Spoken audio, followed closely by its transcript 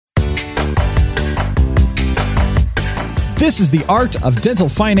This is the Art of Dental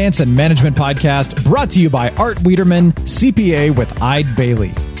Finance and Management podcast, brought to you by Art Wiederman, CPA with Eide Bailly.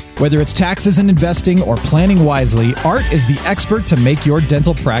 Whether it's taxes and investing or planning wisely, Art is the expert to make your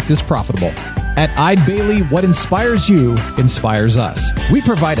dental practice profitable. At Eide Bailly, what inspires you inspires us. We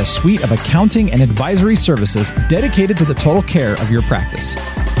provide a suite of accounting and advisory services dedicated to the total care of your practice.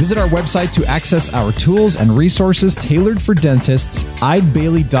 Visit our website to access our tools and resources tailored for dentists,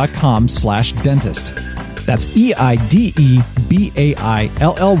 eidebailly.com/dentist. That's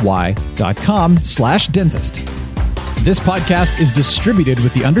EIDEBAILLY.com/dentist. This podcast is distributed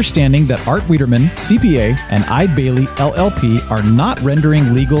with the understanding that Art Wiederman, CPA, and Eide Bailly, LLP are not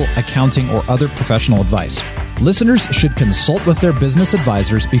rendering legal, accounting, or other professional advice. Listeners should consult with their business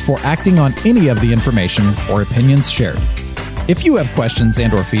advisors before acting on any of the information or opinions shared. If you have questions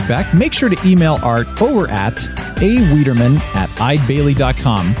and or feedback, make sure to email Art over at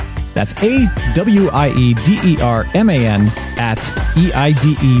awiederman@eidebailly.com. That's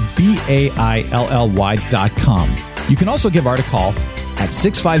AWIEDERMAN@EIDEBAILLY.com. You can also give Art a call at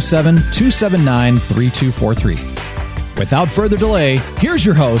 657-279-3243. Without further delay, here's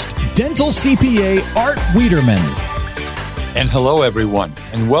your host, Dental CPA Art Wiederman. And hello, everyone,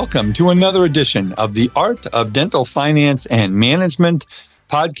 and welcome to another edition of the Art of Dental Finance and Management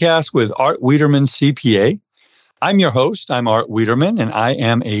podcast with Art Wiederman, CPA. I'm your host. I'm Art Wiederman, and I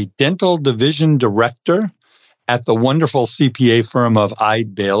am a dental division director at the wonderful CPA firm of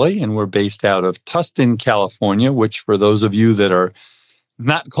Eide Bailly, and we're based out of Tustin, California, which for those of you that are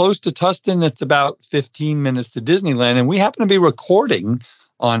not close to Tustin, it's about 15 minutes to Disneyland, and we happen to be recording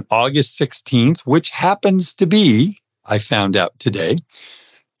on August 16th, which happens to be, I found out today,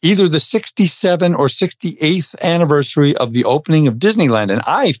 either the 67th or 68th anniversary of the opening of Disneyland. And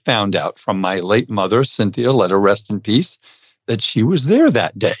I found out from my late mother, Cynthia, let her rest in peace, that she was there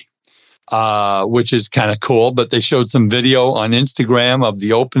that day, which is kind of cool. But they showed some video on Instagram of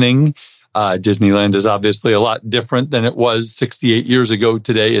the opening. Disneyland is obviously a lot different than it was 68 years ago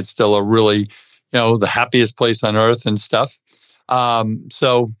today. It's still a really, the happiest place on earth and stuff.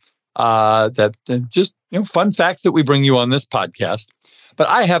 That just, fun facts that we bring you on this podcast. But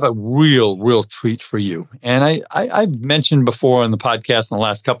I have a real treat for you. And I've mentioned before on the podcast in the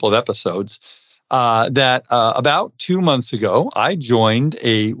last couple of episodes that about 2 months ago, I joined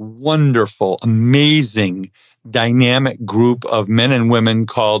a wonderful, amazing, dynamic group of men and women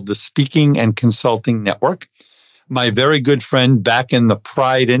called the Speaking and Consulting Network. My very good friend back in the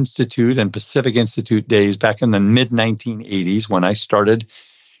Pride Institute and Pacific Institute days, back in the mid-1980s when I started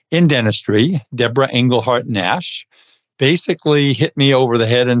in dentistry, Deborah Engelhardt Nash, basically hit me over the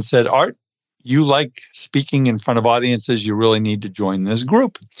head and said, Art, you like speaking in front of audiences, you really need to join this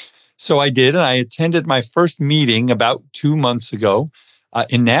group. So I did, and I attended my first meeting about 2 months ago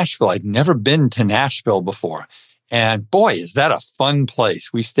in Nashville. I'd never been to Nashville before. And boy, is that a fun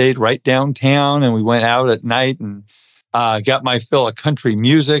place. We stayed right downtown, and we went out at night and got my fill of country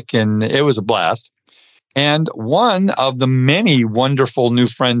music, and it was a blast. And one of the many wonderful new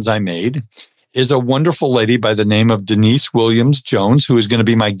friends I made is a wonderful lady by the name of Denise Williams Jones, who is going to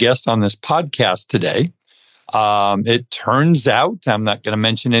be my guest on this podcast today. It turns out, I'm not going to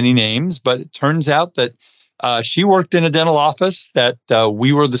mention any names, but it turns out that she worked in a dental office that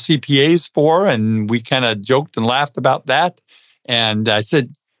we were the CPAs for, and we kind of joked and laughed about that. And I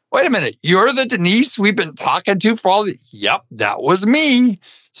said, wait a minute, you're the Denise we've been talking to for all the... Yep, that was me.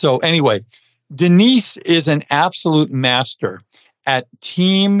 So anyway, Denise is an absolute master at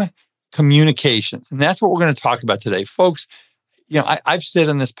team communications. And that's what we're going to talk about today. Folks, I've said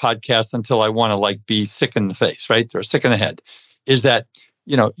in this podcast until I want to be sick in the face, right? Or sick in the head, is that,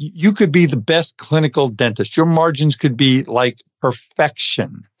 you could be the best clinical dentist. Your margins could be like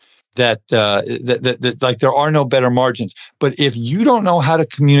perfection, that there are no better margins. But if you don't know how to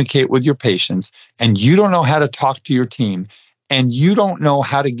communicate with your patients, and you don't know how to talk to your team, and you don't know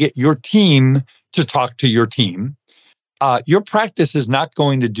how to get your team to talk to your team, your practice is not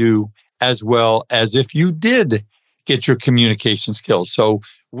going to do as well as if you did get your communication skills. So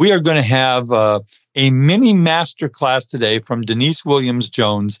we are going to have a mini master class today from Denise Williams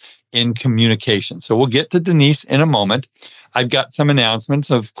Jones in communication. So we'll get to Denise in a moment. I've got some announcements.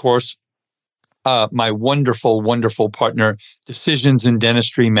 Of course, my wonderful, wonderful partner, Decisions in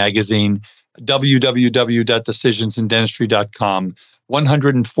Dentistry magazine, www.decisionsindentistry.com.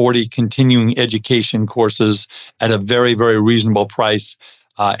 140 continuing education courses at a very, very reasonable price.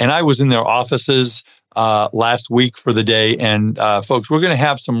 And I was in their offices last week for the day. And folks, we're going to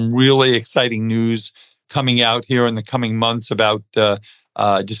have some really exciting news coming out here in the coming months about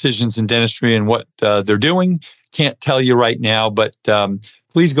Decisions in Dentistry and what they're doing. Can't tell you right now, but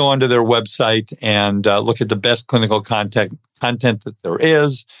please go onto their website and look at the best clinical content that there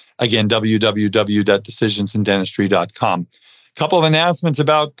is. Again, www.decisionsindentistry.com. A couple of announcements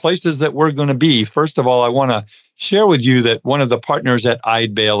about places that we're going to be. First of all, I want to share with you that one of the partners at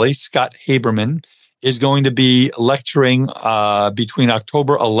Eide Bailly, Scott Haberman, is going to be lecturing between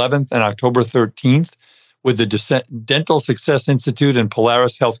October 11th and October 13th with the Dental Success Institute and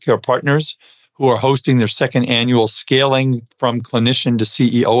Polaris Healthcare Partners, who are hosting their second annual Scaling from Clinician to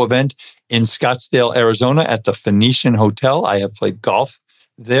CEO event in Scottsdale, Arizona at the Phoenician Hotel. I have played golf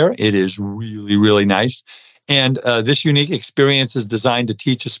there. It is really, really nice. And this unique experience is designed to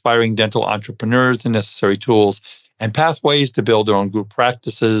teach aspiring dental entrepreneurs the necessary tools and pathways to build their own group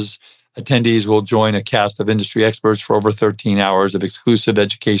practices. Attendees will join a cast of industry experts for over 13 hours of exclusive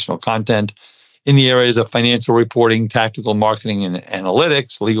educational content in the areas of financial reporting, tactical marketing and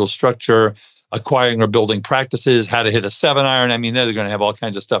analytics, legal structure, acquiring or building practices, how to hit a 7-iron. I mean, they're going to have all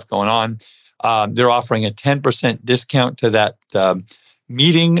kinds of stuff going on. They're offering a 10% discount to that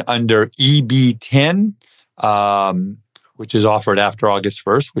meeting under EB10, which is offered after August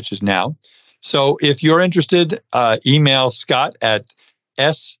 1st, which is now. So if you're interested, email Scott at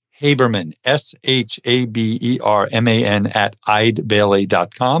Haberman, SHABERMAN at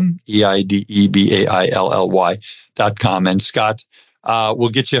eidebailly.com, EIDEBAILLY.com. And Scott will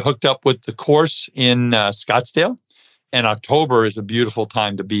get you hooked up with the course in Scottsdale. And October is a beautiful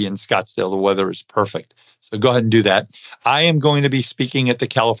time to be in Scottsdale. The weather is perfect. So go ahead and do that. I am going to be speaking at the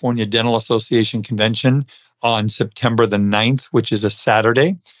California Dental Association Convention on September the 9th, which is a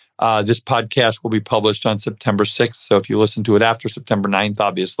Saturday. This podcast will be published on September 6th. So if you listen to it after September 9th,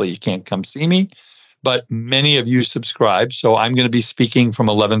 obviously you can't come see me. But many of you subscribe. So I'm going to be speaking from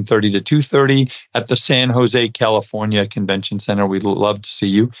 11:30 to 2:30 at the San Jose, California Convention Center. We'd love to see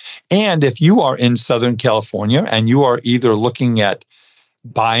you. And if you are in Southern California and you are either looking at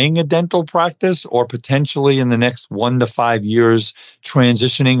buying a dental practice or potentially in the next 1 to 5 years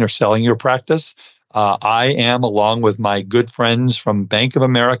transitioning or selling your practice, I am, along with my good friends from Bank of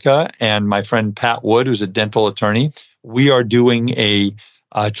America and my friend Pat Wood, who's a dental attorney, we are doing a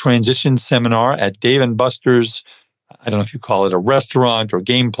transition seminar at Dave & Buster's. I don't know if you call it a restaurant or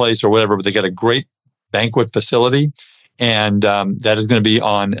game place or whatever, but they got a great banquet facility. And that is going to be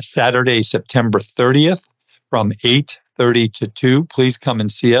on Saturday, September 30th from 8:30 to 2. Please come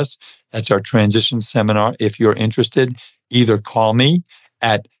and see us. That's our transition seminar. If you're interested, either call me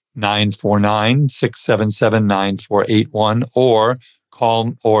at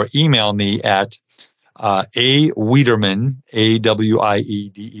 949-677-9481 or email me at Wiederman,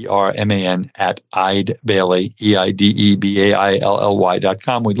 AWIEDERMAN at eidebailly,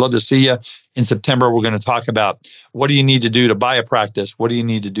 EIDEBAILLY.com. We'd love to see you in September. We're going to talk about what do you need to do to buy a practice? What do you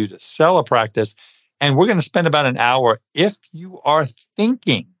need to do to sell a practice? And we're going to spend about an hour if you are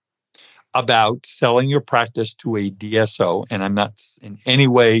thinking about selling your practice to a DSO. And I'm not in any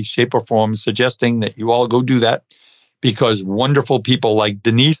way, shape, or form suggesting that you all go do that, because wonderful people like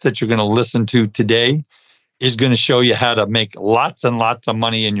Denise that you're going to listen to today is going to show you how to make lots and lots of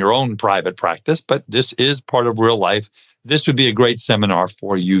money in your own private practice. But this is part of real life. This would be a great seminar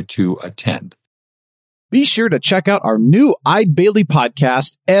for you to attend. Be sure to check out our new Eide Bailly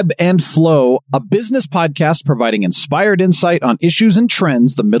podcast, Ebb and Flow, a business podcast providing inspired insight on issues and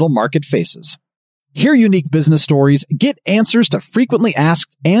trends the middle market faces. Hear unique business stories, get answers to frequently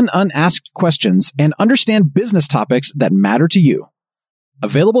asked and unasked questions, and understand business topics that matter to you.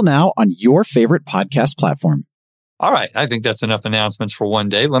 Available now on your favorite podcast platform. All right. I think that's enough announcements for one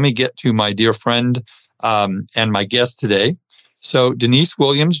day. Let me get to my dear friend and my guest today. So Denise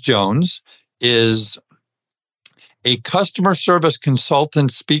Williams-Jones is a customer service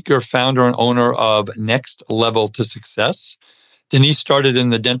consultant, speaker, founder, and owner of Next Level to Success. Denise started in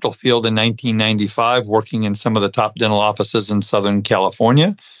the dental field in 1995, working in some of the top dental offices in Southern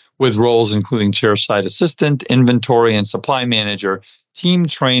California, with roles including chairside assistant, inventory and supply manager, team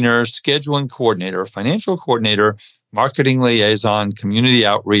trainer, scheduling coordinator, financial coordinator, marketing liaison, community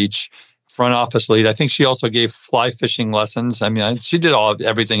outreach, front office lead. I think she also gave fly fishing lessons. I mean, she did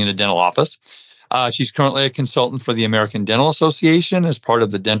everything in the dental office. She's currently a consultant for the American Dental Association as part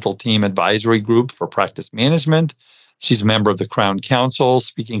of the Dental Team Advisory Group for Practice Management. She's a member of the Crown Council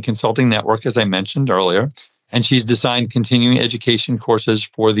Speaking Consulting Network, as I mentioned earlier, and she's designed continuing education courses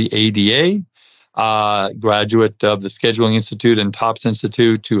for the ADA, graduate of the Scheduling Institute and TOPS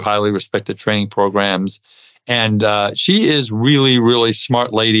Institute, two highly respected training programs. And she is really, really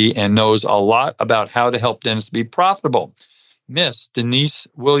smart lady and knows a lot about how to help dentists be profitable. Miss Denise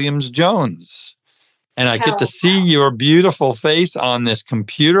Williams-Jones. And I get to Oh, see your beautiful face on this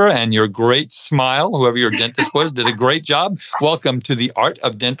computer and your great smile. Whoever your dentist was did a great job. Welcome to the Art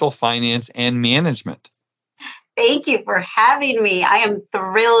of Dental Finance and Management. thank you for having me. I am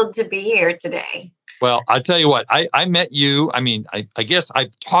thrilled to be here today. Well, I'll tell you what, I met you. I mean, I guess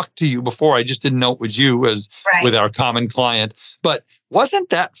I've talked to you before. I just didn't know it was you as Right. with our common client. But wasn't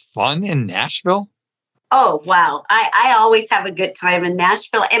that fun in Nashville? Oh, wow. I always have a good time in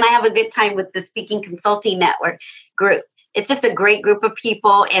Nashville, and I have a good time with the Speaking Consulting Network group. It's just a great group of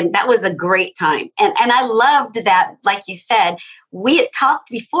people, and that was a great time. And I loved that, like you said, we had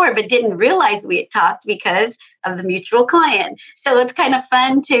talked before, but didn't realize we had talked because of the mutual client. So it's kind of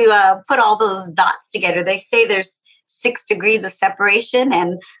fun to put all those dots together. They say there's 6 degrees of separation,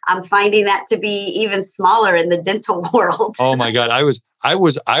 and I'm finding that to be even smaller in the dental world. Oh my God. I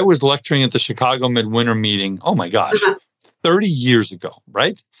was lecturing at the Chicago Midwinter meeting. Oh my gosh, 30 years ago,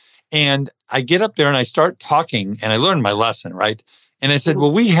 right? And I get up there and I start talking and I learned my lesson, right? And I said,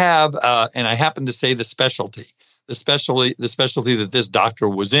 well, we have, and I happened to say the specialty that this doctor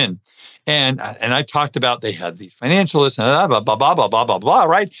was in. And I talked about they had these financialists and blah, blah, blah, blah, blah, blah, blah,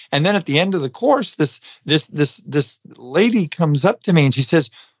 right? And then at the end of the course, this lady comes up to me and she says,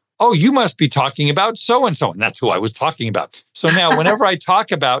 oh, you must be talking about so-and-so. And that's who I was talking about. So now whenever I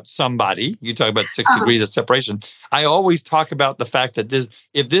talk about somebody, you talk about 6 degrees of separation, I always talk about the fact that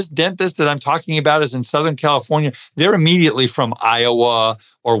if this dentist that I'm talking about is in Southern California, they're immediately from Iowa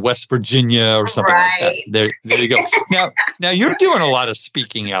or West Virginia or something like that. There you go. Now you're doing a lot of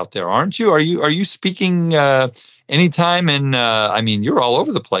speaking out there, aren't you? Are you speaking anytime? And I mean, you're all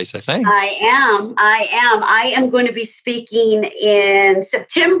over the place, I think. I am going to be speaking in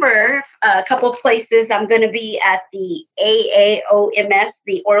September, a couple of places. I'm going to be at the AAOMS,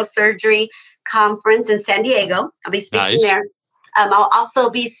 the Oral Surgery Conference in San Diego. I'll be speaking there. I'll also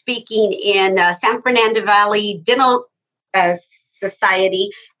be speaking in San Fernando Valley Dental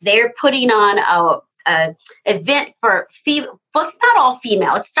Society. They're putting on a event for female. Well, it's not all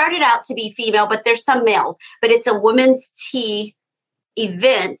female. It started out to be female, but there's some males. But it's a women's tea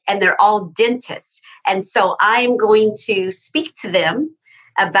event, and they're all dentists. And so I'm going to speak to them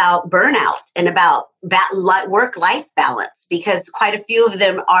about burnout and about work-life balance, because quite a few of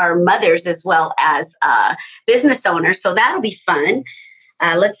them are mothers as well as business owners. So that'll be fun.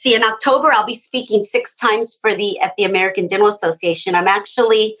 Let's see. In October, I'll be speaking 6 times at the American Dental Association. I'm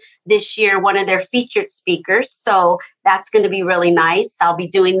actually this year one of their featured speakers, so that's going to be really nice. I'll be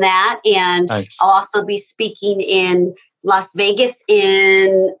doing that, and nice. I'll also be speaking in Las Vegas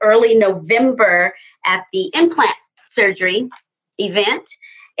in early November at the implant surgery event,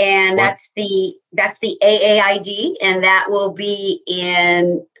 and that's the AAID, and that will be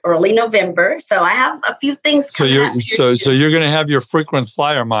in early November. So I have a few things coming up. So you're going to have your frequent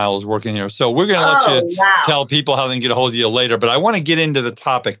flyer miles working here. So we're going to let you tell people how they can get a hold of you later. But I want to get into the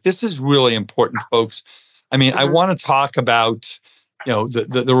topic. This is really important, folks. I mean, I want to talk about,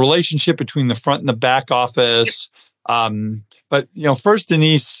 the relationship between the front and the back office. But, first,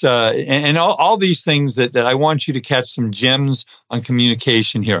 Denise, and all these things that I want you to catch some gems on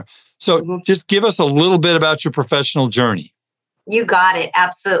communication here. So just give us a little bit about your professional journey. You got it.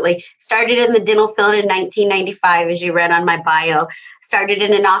 Absolutely. Started in the dental field in 1995, as you read on my bio. Started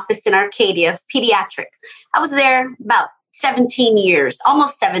in an office in Arcadia, pediatric. I was there about 17 years,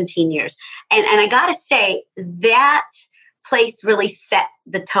 almost 17 years. And I got to say, that place really set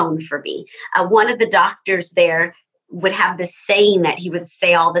the tone for me. One of the doctors there would have this saying that he would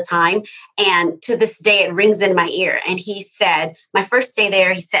say all the time. And to this day, it rings in my ear. And he said, my first day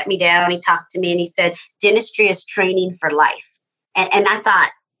there, he sat me down, he talked to me, and he said, dentistry is training for life. And I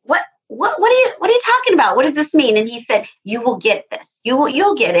thought, what are you talking about? What does this mean? And he said, you will get this.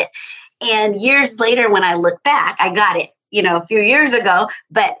 You'll get it. And years later, when I look back, I got it, a few years ago,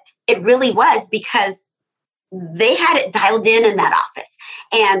 but it really was because they had it dialed in that office.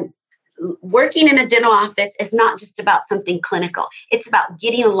 And working in a dental office is not just about something clinical. It's about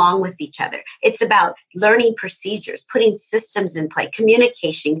getting along with each other. It's about learning procedures, putting systems in play,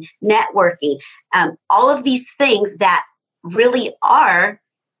 communication, networking, all of these things that really are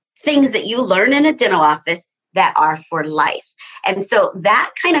things that you learn in a dental office that are for life. And so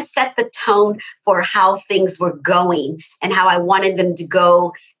that kind of set the tone for how things were going and how I wanted them to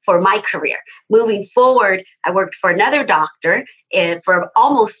go for my career. Moving forward, I worked for another doctor for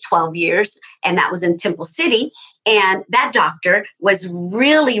almost 12 years, and that was in Temple City. And that doctor was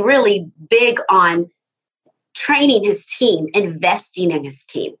really, really big on training his team, investing in his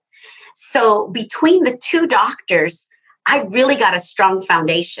team. So between the two doctors, I really got a strong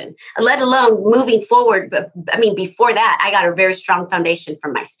foundation, let alone moving forward. But I mean, before that, I got a very strong foundation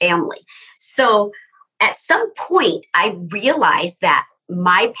from my family. So at some point, I realized that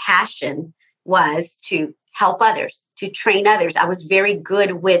my passion was to help others, to train others. I was very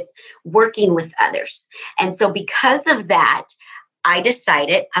good with working with others. And so because of that, I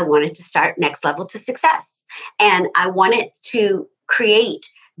decided I wanted to start Next Level to Success. And I wanted to create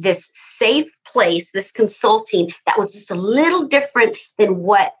this safe place, this consulting that was just a little different than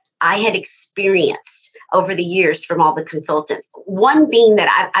what I had experienced over the years from all the consultants. One being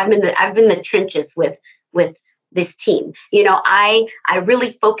that I've been in the trenches with this team. I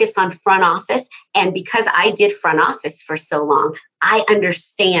really focus on front office, and because I did front office for so long, I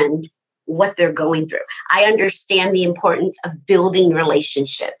understand what they're going through. I understand the importance of building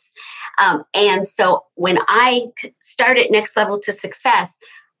relationships. And so when I started Next Level to Success,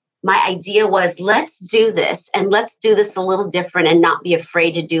 my idea was, let's do this, and let's do this a little different and not be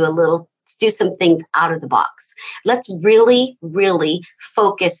afraid to do some things out of the box. Let's really, really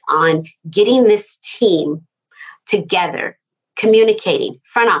focus on getting this team together, communicating,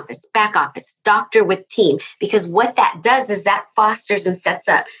 front office, back office, doctor with team, because what that does is that fosters and sets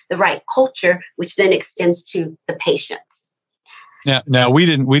up the right culture, which then extends to the patients. Now we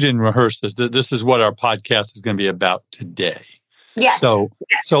didn't rehearse this. This is what our podcast is going to be about today. Yes. So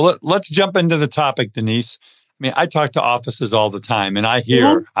let's jump into the topic, Denise. I mean, I talk to offices all the time, and I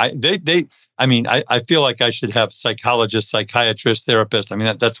hear I feel like I should have psychologists, psychiatrists, therapists. I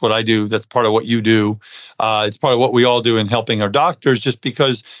mean, that's what I do. That's part of what you do. It's part of what we all do in helping our doctors, just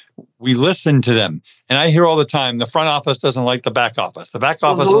because we listen to them. And I hear all the time, the front office doesn't like the back office. The back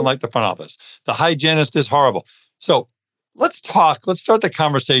office doesn't like the front office. The hygienist is horrible. So let's start the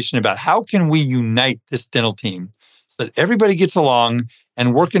conversation about how can we unite this dental team so that everybody gets along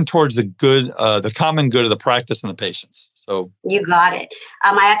and working towards the common good of the practice and the patients. So you got it.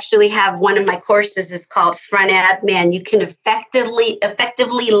 I actually have one of my courses is called Front Admin. You can effectively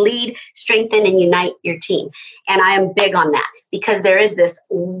lead, strengthen, and unite your team. And I am big on that because there is this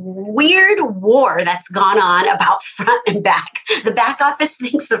weird war that's gone on about front and back. The back office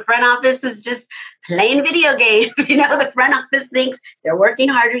thinks the front office is just playing video games. The front office thinks they're working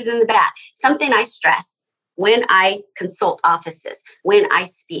harder than the back. Something I stress when I consult offices, when I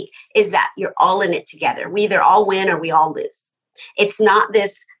speak, is that you're all in it together. We either all win or we all lose. It's not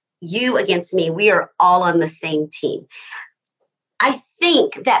this you against me. We are all on the same team. I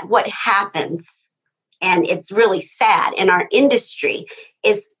think that what happens, and it's really sad in our industry,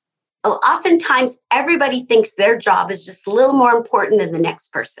 is oftentimes everybody thinks their job is just a little more important than the next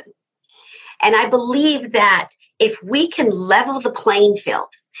person. And I believe that if we can level the playing field,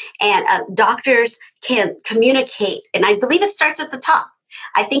 and doctors can communicate, and I believe it starts at the top.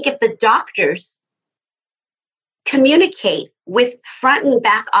 I think if the doctors communicate with front and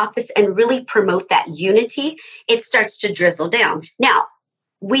back office and really promote that unity, it starts to drizzle down. Now,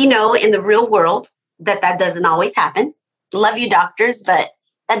 we know in the real world that doesn't always happen. Love you, doctors, but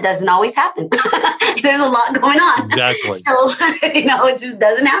that doesn't always happen. There's a lot going on. Exactly. So, it just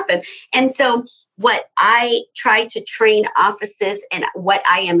doesn't happen. And so what I try to train offices, and what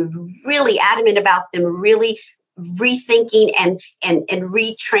I am really adamant about them really rethinking and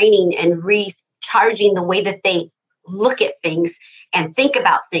retraining and recharging the way that they look at things and think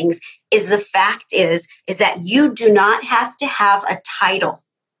about things, is the fact is that you do not have to have a title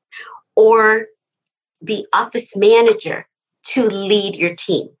or be office manager to lead your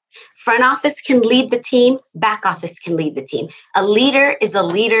team. Front office can lead the team, back office can lead the team. A leader is a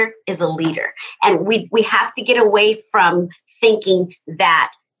leader is a leader. And we have to get away from thinking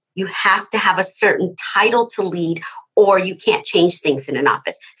that you have to have a certain title to lead or you can't change things in an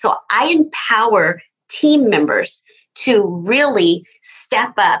office. So I empower team members to really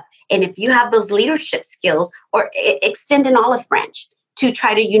step up. And if you have those leadership skills, or extend an olive branch to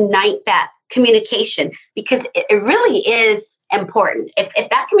try to unite that communication, because it really is important. If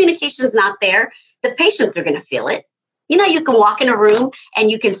that communication is not there, the patients are going to feel it. You can walk in a room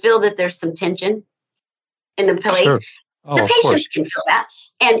and you can feel that there's some tension in the place. Sure. The patients can feel that.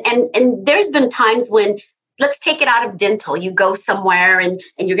 And there's been times when, let's take it out of dental. You go somewhere and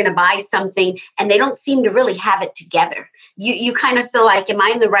you're going to buy something and they don't seem to really have it together. You kind of feel like, am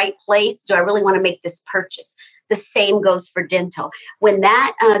I in the right place? Do I really want to make this purchase? The same goes for dental. When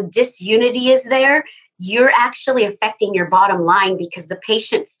that disunity is there, you're actually affecting your bottom line, because the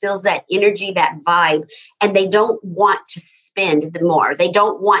patient feels that energy, that vibe, and they don't want to spend the more. They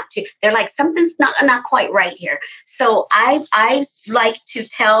don't want to. They're like, something's not quite right here. So I like to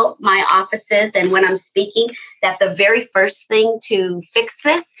tell my offices, and when I'm speaking, that the very first thing to fix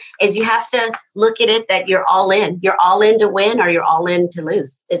this is you have to look at it that you're all in. You're all in to win, or you're all in to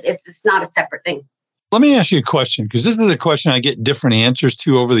lose. It's not a separate thing. Let me ask you a question, because this is a question I get different answers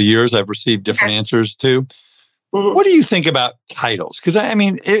to over the years. I've received different answers to. Mm-hmm. What do you think about titles? Because I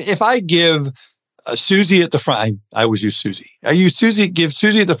mean, if I give Susie at the front, I always use Susie. I use Susie, give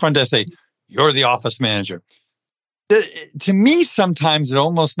Susie at the front desk, say, you're the office manager. To me, sometimes it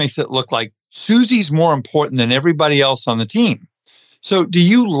almost makes it look like Susie's more important than everybody else on the team. So do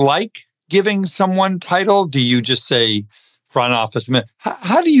you like giving someone title? Do you just say front office?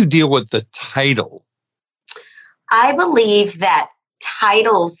 How do you deal with the title? I believe that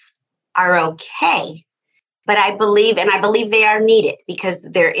titles are okay, but I believe they are needed, because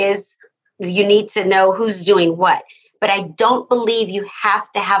you need to know who's doing what. But I don't believe you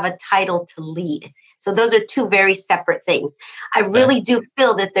have to have a title to lead. So those are two very separate things. I really do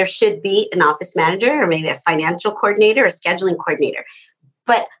feel that there should be an office manager, or maybe a financial coordinator, or a scheduling coordinator.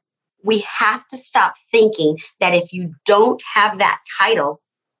 But we have to stop thinking that if you don't have that title,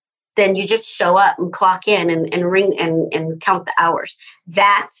 then you just show up and clock in and ring and count the hours.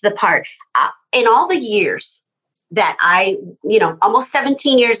 That's the part. In all the years that almost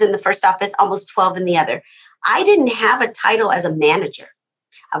 17 years in the first office, almost 12 in the other, I didn't have a title as a manager.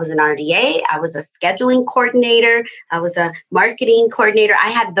 I was an RDA. I was a scheduling coordinator. I was a marketing coordinator. I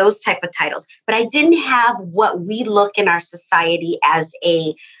had those type of titles, but I didn't have what we look in our society as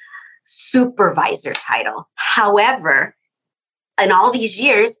a supervisor title. However, in all these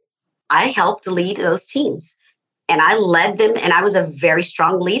years, I helped lead those teams, and I led them, and I was a very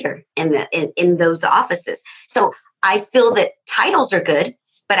strong leader in those offices. So I feel that titles are good,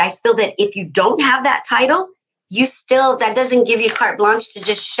 but I feel that if you don't have that title, that doesn't give you carte blanche to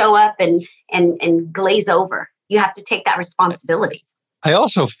just show up and glaze over. You have to take that responsibility. I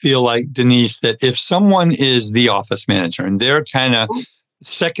also feel like, Denise, that if someone is the office manager and they're kind of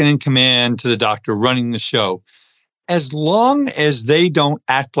second in command to the doctor running the show, as long as they don't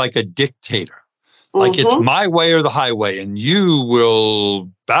act like a dictator, like it's my way or the highway, and you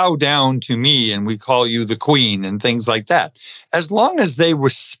will bow down to me and we call you the queen and things like that. As long as they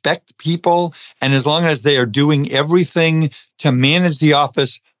respect people, and as long as they are doing everything to manage the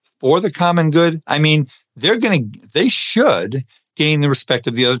office for the common good, I mean, they should gain the respect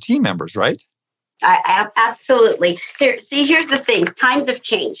of the other team members, right? Absolutely. Here's the things. Times have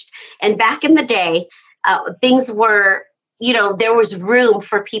changed. And back in the day, things were, there was room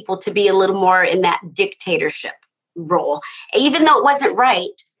for people to be a little more in that dictatorship role. Even though it wasn't right,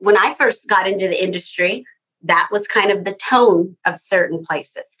 when I first got into the industry, that was kind of the tone of certain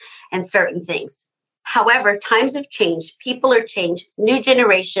places and certain things. However, times have changed. People are changed. New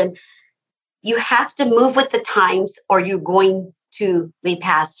generation. You have to move with the times, or you're going to be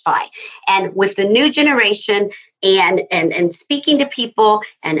passed by. And with the new generation and speaking to people,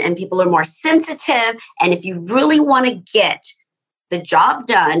 and people are more sensitive. And if you really want to get the job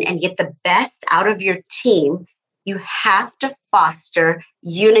done and get the best out of your team, you have to foster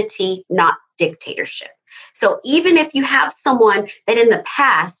unity, not dictatorship. So even if you have someone that in the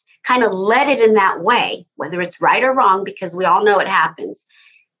past kind of led it in that way, whether it's right or wrong, because we all know it happens,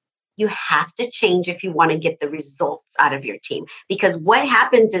 you have to change if you want to get the results out of your team. Because what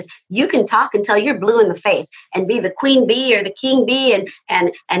happens is you can talk until you're blue in the face and be the queen bee or the king bee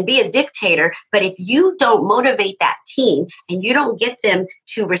and be a dictator. But if you don't motivate that team and you don't get them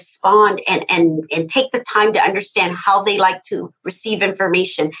to respond and take the time to understand how they like to receive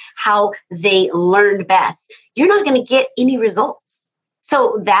information, how they learn best, you're not going to get any results.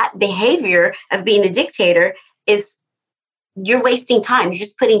 So that behavior of being a dictator is, you're wasting time. You're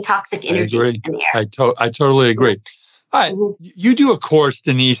just putting toxic energy in the air. I totally agree. All right. You do a course,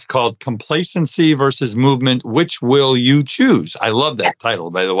 Denise, called Complacency versus Movement. Which will you choose? I love that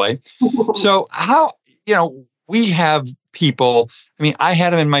title, by the way. So how, we have people, I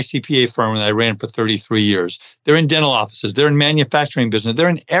had them in my CPA firm and I ran for 33 years. They're in dental offices. They're in manufacturing business. They're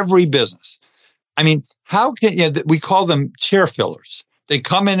in every business. How can, we call them chair fillers. They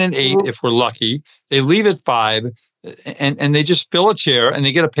come in at 8 if we're lucky. They leave at 5. And they just fill a chair and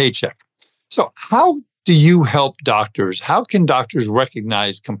they get a paycheck. So how do you help doctors? How can doctors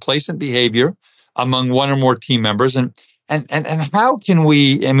recognize complacent behavior among one or more team members? And how can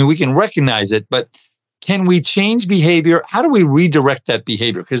we can recognize it, but can we change behavior? How do we redirect that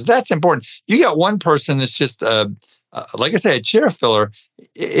behavior? Because that's important. You got one person that's just, like I say, a chair filler.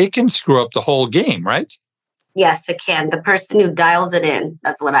 It can screw up the whole game, right? Yes, it can. The person who dials it in,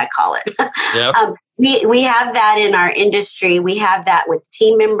 that's what I call it. Yep. We have that in our industry. We have that with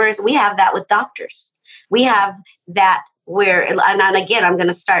team members. We have that with doctors. We have that and again, I'm going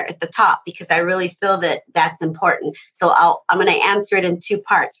to start at the top because I really feel that that's important. So I'm going to answer it in two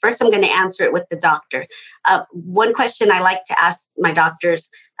parts. First, I'm going to answer it with the doctor. One question I like to ask my doctors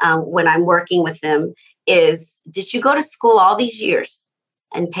when I'm working with them is, did you go to school all these years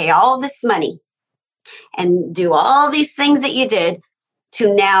and pay all this money and do all these things that you did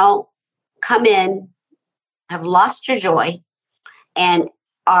to now come in, have lost your joy, and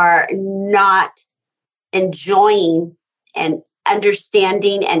are not enjoying and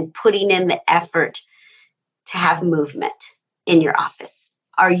understanding and putting in the effort to have movement in your office?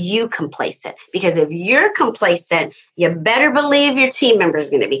 Are you complacent? Because if you're complacent, you better believe your team member is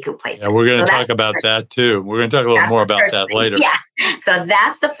going to be complacent. Yeah, we're going to talk about that too. We're going to talk a little more about that later. Yes. So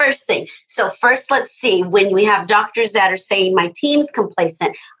that's the first thing. So first, let's see, when we have doctors that are saying my team's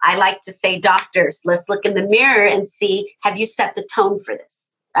complacent, I like to say, doctors, let's look in the mirror and see, have you set the tone for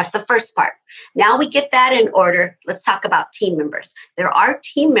this? That's the first part. Now we get that in order. Let's talk about team members. There are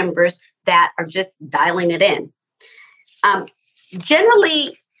team members that are just dialing it in.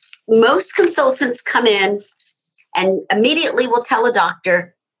 Generally, most consultants come in and immediately will tell a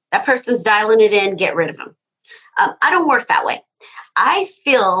doctor, that person's dialing it in, get rid of them. I don't work that way. I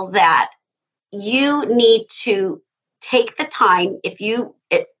feel that you need to take the time, if you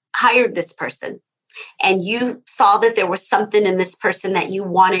hired this person, and you saw that there was something in this person that you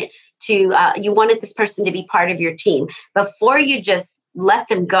wanted this person to be part of your team. Before you just let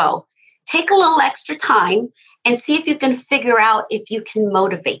them go, take a little extra time and see if you can figure out if you can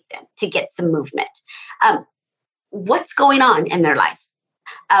motivate them to get some movement. What's going on in their life?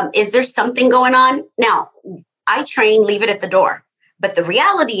 Is there something going on? Now, I train, leave it at the door. But the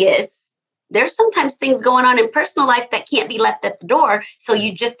reality is, there's sometimes things going on in personal life that can't be left at the door, so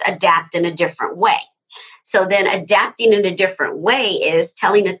you just adapt in a different way. So then adapting in a different way is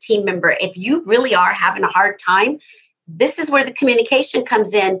telling a team member, if you really are having a hard time, this is where the communication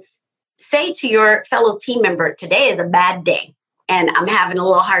comes in. Say to your fellow team member, today is a bad day and I'm having a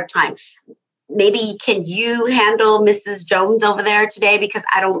little hard time. Maybe can you handle Mrs. Jones over there today because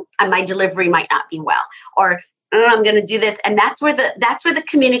my delivery might not be well, or I'm going to do this. And that's where the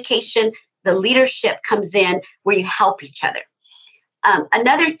communication, the leadership comes in, where you help each other.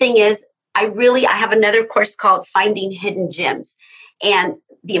 Another thing is, I have another course called Finding Hidden Gems. And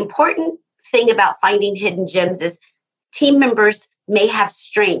the important thing about finding hidden gems is team members may have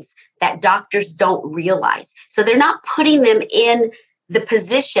strengths that doctors don't realize. So they're not putting them in the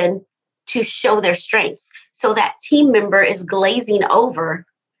position to show their strengths. So that team member is glazing over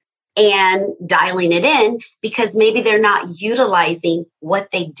and dialing it in because maybe they're not utilizing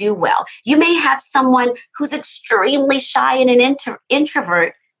what they do well. You may have someone who's extremely shy and an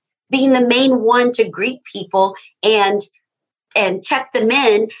introvert being the main one to greet people and check them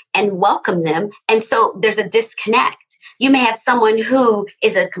in and welcome them. And so there's a disconnect. You may have someone who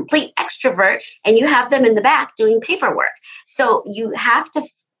is a complete extrovert and you have them in the back doing paperwork. So you have to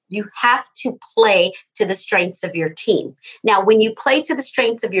play to the strengths of your team. Now, when you play to the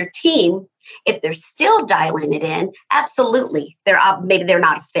strengths of your team, if they're still dialing it in, absolutely, maybe they're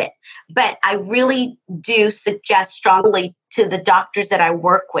not a fit. But I really do suggest strongly to the doctors that I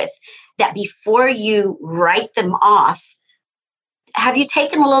work with that before you write them off, have you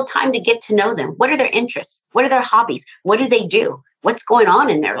taken a little time to get to know them? What are their interests? What are their hobbies? What do they do? What's going on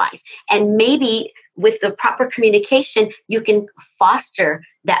in their life? And maybe with the proper communication, you can foster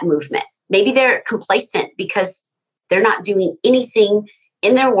that movement. Maybe they're complacent because they're not doing anything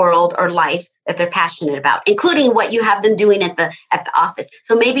in their world or life that they're passionate about, including what you have them doing at the office.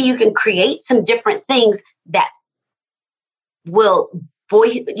 So maybe you can create some different things that will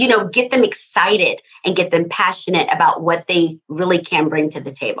get them excited and get them passionate about what they really can bring to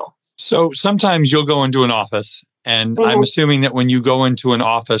the table. So sometimes you'll go into an office, and I'm assuming that when you go into an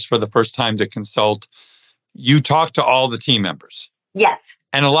office for the first time to consult, you talk to all the team members. Yes.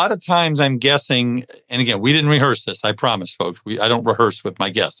 And a lot of times I'm guessing, and again, we didn't rehearse this, I promise, folks. I don't rehearse with my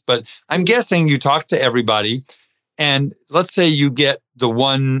guests, but I'm guessing you talk to everybody, and let's say you get the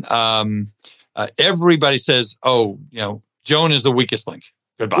one, everybody says, Joan is the weakest link.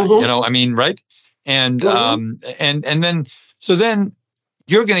 Goodbye. Right? And then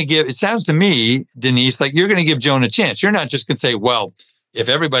you're going to give, it sounds to me, Denise, like you're going to give Joan a chance. You're not just going to say, well, if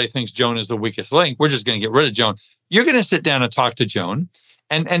everybody thinks Joan is the weakest link, we're just going to get rid of Joan. You're going to sit down and talk to Joan.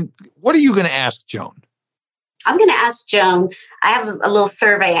 And what are you going to ask Joan? I'm going to ask Joan. I have a little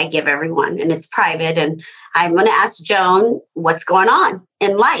survey I give everyone, and it's private. And I'm going to ask Joan what's going on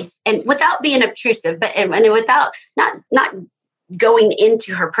in life, and without being obtrusive, and without not going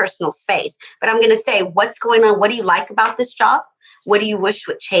into her personal space. But I'm going to say, what's going on? What do you like about this job? What do you wish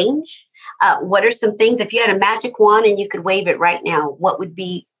would change? What are some things, if you had a magic wand and you could wave it right now, what would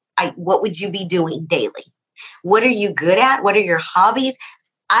you be doing daily? What are you good at? What are your hobbies?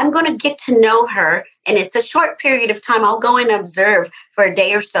 I'm going to get to know her, and it's a short period of time. I'll go and observe for a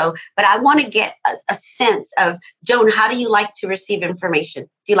day or so, but I want to get a sense of, Joan, how do you like to receive information?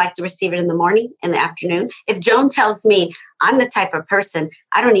 Do you like to receive it in the morning, in the afternoon? If Joan tells me I'm the type of person,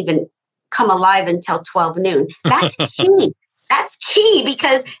 I don't even come alive until 12 noon. That's key. That's key,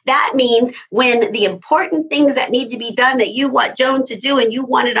 because that means when the important things that need to be done that you want Joan to do and you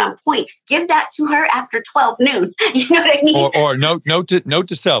want it on point, give that to her after 12 noon. You know what I mean? Or note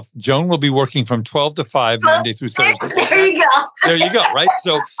to self, Joan will be working from 12 to 5 Monday through Thursday. There you go. There you go, right?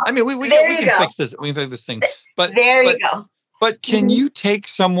 So, I mean, we can fix this. We can fix this thing. But you go. But can you take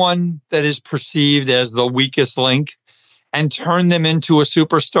someone that is perceived as the weakest link and turn them into a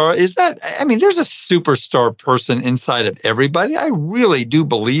superstar? There's a superstar person inside of everybody. I really do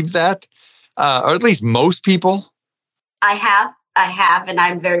believe that, or at least most people. I have, and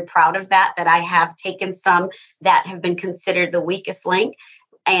I'm very proud of that I have taken some that have been considered the weakest link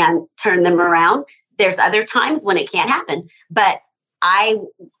and turned them around. There's other times when it can't happen, but I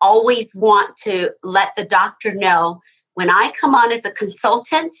always want to let the doctor know, when I come on as a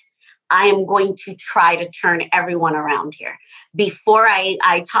consultant, I am going to try to turn everyone around here. Before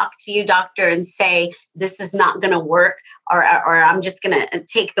I talk to you, doctor, and say, this is not going to work, or I'm just going to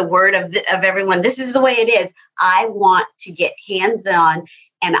take the word of everyone, this is the way it is. I want to get hands-on,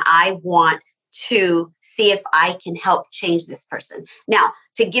 and I want to see if I can help change this person. Now,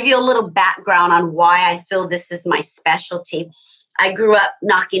 to give you a little background on why I feel this is my specialty, I grew up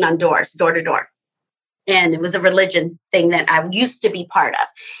knocking on doors, door to door. And it was a religion thing that I used to be part of.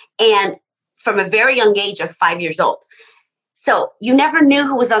 And from a very young age of 5 years old. So you never knew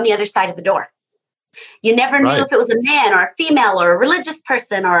who was on the other side of the door. You never knew if it was a man or a female or a religious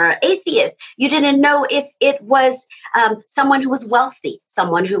person or an atheist. You didn't know if it was someone who was wealthy,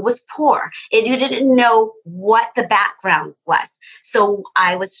 someone who was poor. You didn't know what the background was. So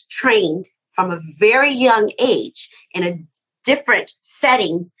I was trained from a very young age in a different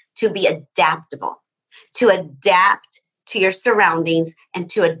setting to be adaptable. To adapt to your surroundings and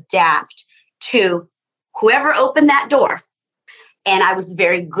to adapt to whoever opened that door. And I was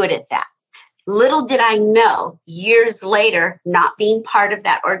very good at that. Little did I know, years later, not being part of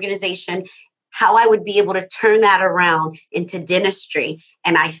that organization, how I would be able to turn that around into dentistry.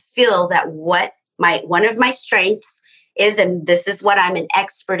 And I feel that one of my strengths is, and this is what I'm an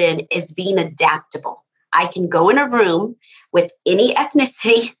expert in, is being adaptable. I can go in a room with any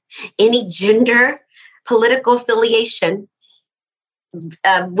ethnicity, any gender, political affiliation,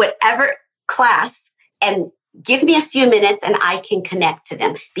 whatever class, and give me a few minutes and I can connect to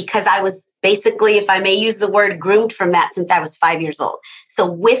them, because I was basically, if I may use the word, groomed from that since I was 5 years old. So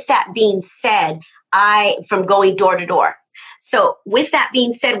with that being said, from going door to door. So with that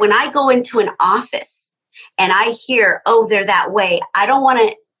being said, when I go into an office and I hear, oh, they're that way, I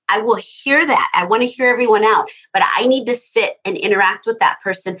will hear that. I want to hear everyone out, but I need to sit and interact with that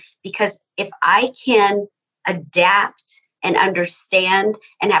person, because if I can adapt and understand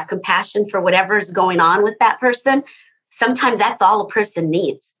and have compassion for whatever is going on with that person, sometimes that's all a person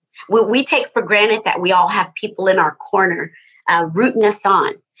needs. We take for granted that we all have people in our corner rooting us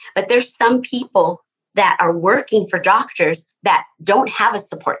on, but there's some people that are working for doctors that don't have a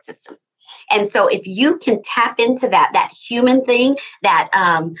support system. And so if you can tap into that human thing, that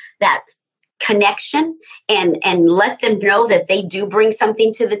connection, and let them know that they do bring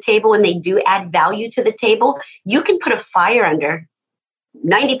something to the table and they do add value to the table, you can put a fire under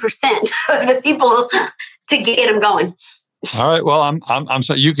 90% of the people to get them going. All right. Well, I'm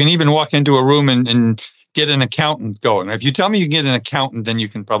sorry. You can even walk into a room and get an accountant going. If you tell me you can get an accountant, then you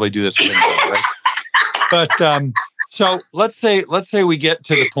can probably do this. Right? But so let's say we get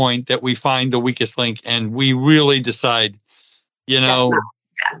to the point that we find the weakest link and we really decide,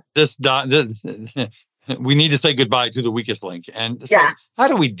 we need to say goodbye to the weakest link. And so how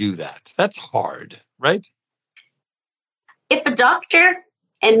do we do that? That's hard, right? If a doctor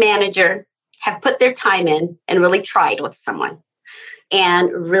and manager have put their time in and really tried with someone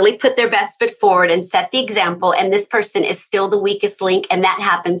and really put their best foot forward and set the example, and this person is still the weakest link, and that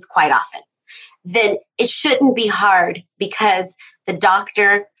happens quite often, then it shouldn't be hard, because the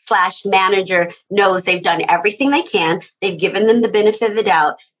doctor/manager knows they've done everything they can. They've given them the benefit of the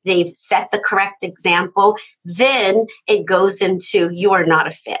doubt. They've set the correct example. Then it goes into, you are not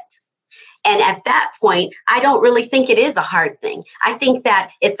a fit. And at that point, I don't really think it is a hard thing. I think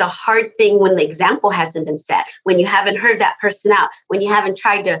that it's a hard thing when the example hasn't been set, when you haven't heard that person out, when you haven't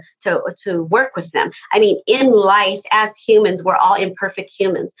tried to work with them. I mean, in life, as humans, we're all imperfect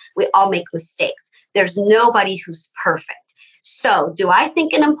humans. We all make mistakes. There's nobody who's perfect. So do I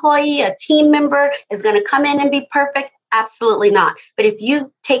think an employee, a team member is going to come in and be perfect? Absolutely not. But if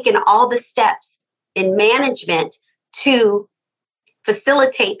you've taken all the steps in management to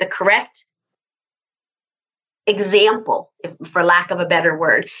facilitate the correct example, for lack of a better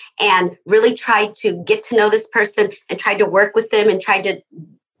word, and really try to get to know this person and try to work with them and try to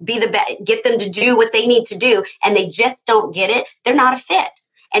be the best, get them to do what they need to do, and they just don't get it, they're not a fit.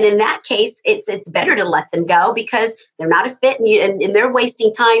 And in that case, it's better to let them go because they're not a fit and they're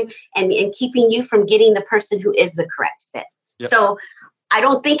wasting time and keeping you from getting the person who is the correct fit. Yep. So I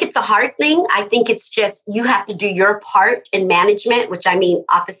don't think it's a hard thing. I think it's just you have to do your part in management, which I mean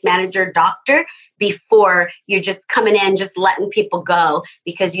office manager, doctor, before you're just coming in, just letting people go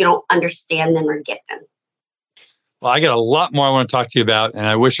because you don't understand them or get them. Well, I got a lot more I want to talk to you about, and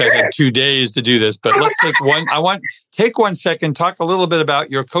I wish I had 2 days to do this, but let's take 1 second, talk a little bit about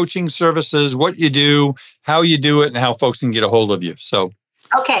your coaching services, what you do, how you do it, and how folks can get a hold of you. So.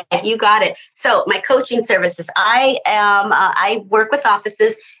 Okay, you got it. So my coaching services, I work with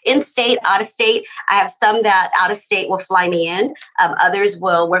offices in state, out of state. I have some that out of state will fly me in. Others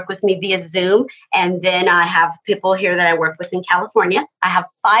will work with me via Zoom. And then I have people here that I work with in California. I have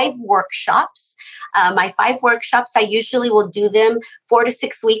 5 workshops. My 5 workshops, I usually will do them 4 to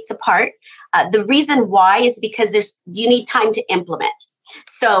 6 weeks apart. The reason why is because you need time to implement.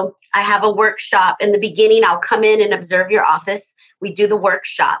 So I have a workshop in the beginning. I'll come in and observe your office. We do the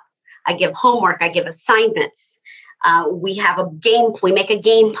workshop. I give homework. I give assignments. We make a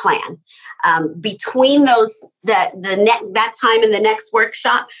game plan. Between those, that time and the next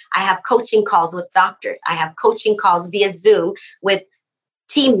workshop, I have coaching calls with doctors. I have coaching calls via Zoom with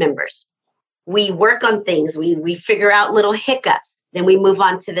team members. We work on things. We figure out little hiccups. Then we move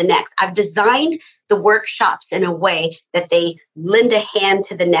on to the next. I've designed the workshops in a way that they lend a hand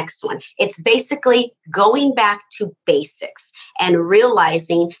to the next one. It's basically going back to basics and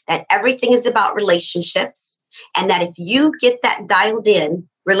realizing that everything is about relationships, and that if you get that dialed in,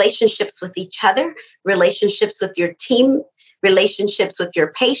 relationships with each other, relationships with your team, relationships with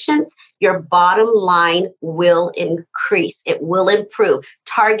your patients, your bottom line will increase. It will improve.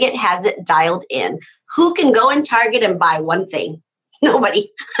 Target has it dialed in. Who can go in Target and buy one thing?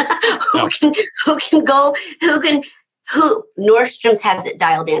 Nobody. Nordstrom's has it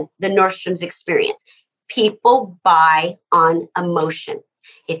dialed in, the Nordstrom's experience. People buy on emotion.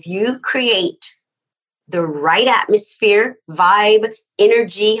 If you create the right atmosphere, vibe,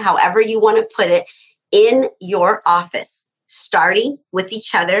 energy, however you want to put it, in your office, starting with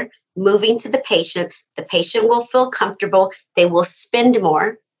each other, moving to the patient will feel comfortable. They will spend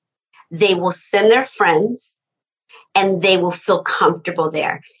more. They will send their friends. And they will feel comfortable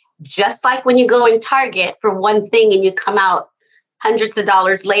there. Just like when you go in Target for one thing and you come out hundreds of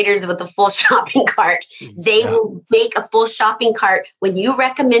dollars later with a full shopping cart. They will make a full shopping cart. When you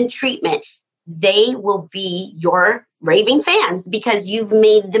recommend treatment, they will be your raving fans because you've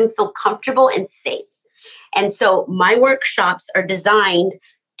made them feel comfortable and safe. And so my workshops are designed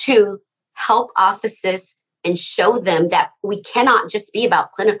to help offices and show them that we cannot just be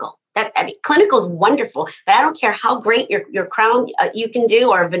about clinical. Clinical is wonderful, but I don't care how great your crown you can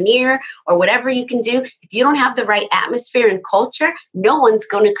do or a veneer or whatever you can do. If you don't have the right atmosphere and culture, no one's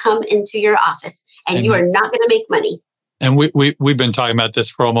going to come into your office and you are not going to make money. And we've been talking about this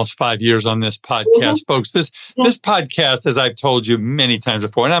for almost 5 years on this podcast, folks. This podcast, as I've told you many times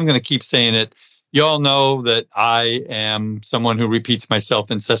before, and I'm going to keep saying it, you all know that I am someone who repeats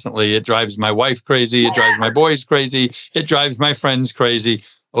myself incessantly. It drives my wife crazy. It drives my boys crazy. It drives my friends crazy.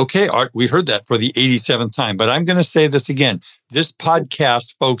 Okay, Art, we heard that for the 87th time, but I'm going to say this again. This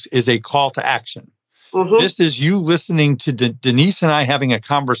podcast, folks, is a call to action. This is you listening to Denise and I having a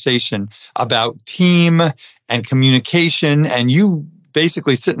conversation about team and communication, and you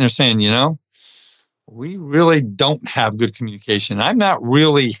basically sitting there saying, we really don't have good communication. I'm not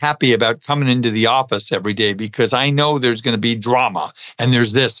really happy about coming into the office every day because I know there's going to be drama and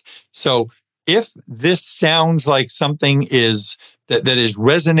there's this. So if this sounds like something that is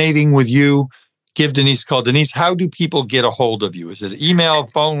resonating with you, give Denise a call. Denise, how do people get a hold of you? Is it email,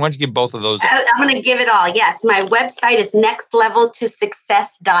 phone? Why don't you give both of those? I'm going to give it all. Yes. My website is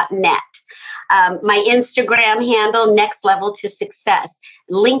nextleveltosuccess.net. My Instagram handle, Next Level to Success.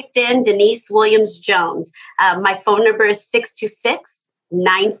 LinkedIn, Denise Williams Jones. My phone number is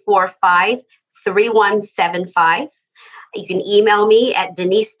 626-945-3175. You can email me at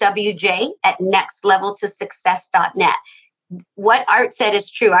denisewj@nextleveltosuccess.net. What Art said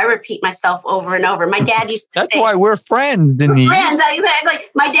is true. I repeat myself over and over. My dad used to That's say, why we're friends, Denise. friends, exactly.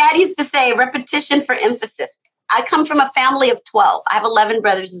 My dad used to say, repetition for emphasis. I come from a family of 12. I have 11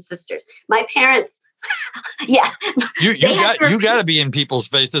 brothers and sisters. My parents, yeah. You got to be in people's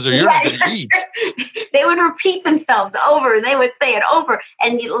faces or you're not going to eat. They would repeat themselves over and they would say it over.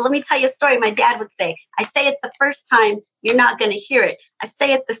 And let me tell you a story. My dad would say, I say it the first time, you're not going to hear it. I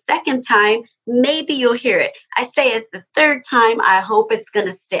say it the second time, maybe you'll hear it. I say it the third time, I hope it's going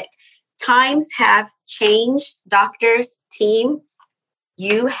to stick. Times have changed, doctors, team.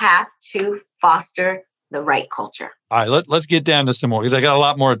 You have to foster the right culture. All right, let's get down to some more because I got a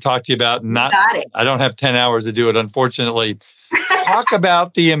lot more to talk to you about. I don't have 10 hours to do it, unfortunately. Talk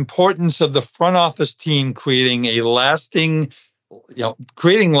about the importance of the front office team creating lasting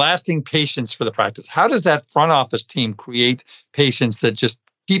patience for the practice. How does that front office team create patients that just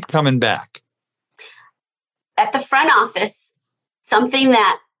keep coming back? At the front office, something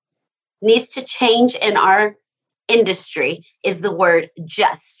that needs to change in our industry is the word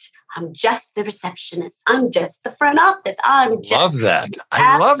just. I'm just the receptionist. I'm just the front office. I love that.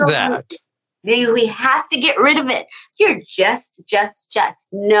 I love that. We have to get rid of it. You're just.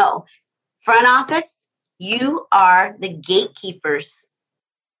 No. Front office, you are the gatekeepers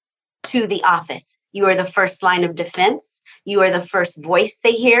to the office. You are the first line of defense. You are the first voice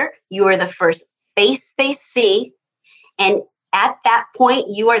they hear. You are the first face they see. And at that point,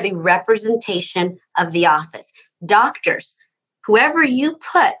 you are the representation of the office. Doctors, whoever you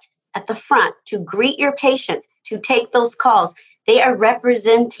put at the front to greet your patients, to take those calls, they are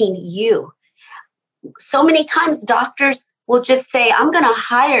representing you. So many times doctors will just say, I'm going to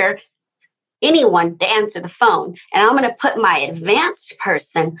hire anyone to answer the phone, and I'm going to put my advanced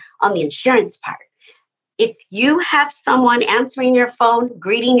person on the insurance part. If you have someone answering your phone,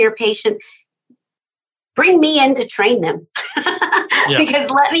 greeting your patients, bring me in to train them.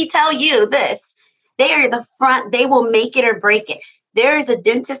 Because let me tell you this, they are the front, they will make it or break it. There is a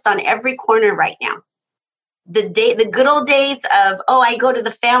dentist on every corner right now. The good old days of, I go to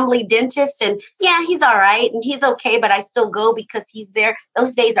the family dentist and yeah, he's all right and he's okay, but I still go because he's there.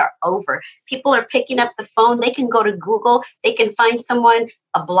 Those days are over. People are picking up the phone. They can go to Google. They can find someone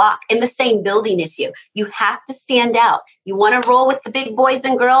a block in the same building as you. You have to stand out. You want to roll with the big boys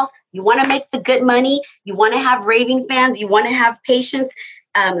and girls. You want to make the good money. You want to have raving fans. You want to have patients.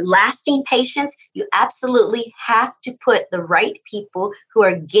 Lasting patience, you absolutely have to put the right people who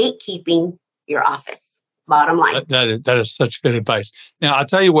are gatekeeping your office. Bottom line. That is such good advice. Now, I'll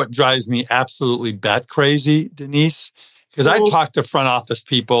tell you what drives me absolutely bat crazy, Denise, because I talk to front office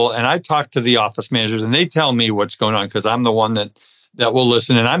people and I talk to the office managers and they tell me what's going on because I'm the one that will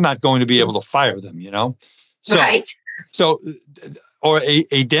listen and I'm not going to be able to fire them, So, right. Or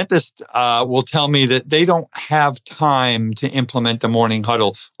a dentist will tell me that they don't have time to implement the morning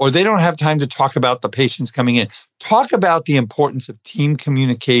huddle, or they don't have time to talk about the patients coming in. Talk about the importance of team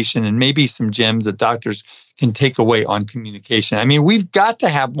communication and maybe some gems that doctors can take away on communication. I mean, we've got to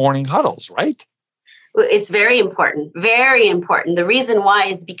have morning huddles, right? It's very important, very important. The reason why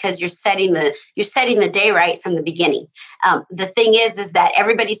is because you're setting the day right from the beginning. The thing is that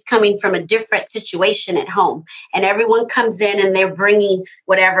everybody's coming from a different situation at home, and everyone comes in and they're bringing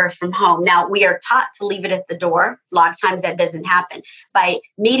whatever from home. Now, we are taught to leave it at the door. A lot of times that doesn't happen. By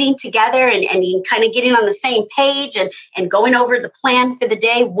meeting together and kind of getting on the same page and going over the plan for the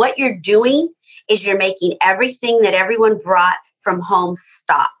day, what you're doing is you're making everything that everyone brought from home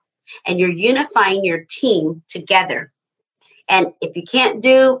stop. And you're unifying your team together. And if you can't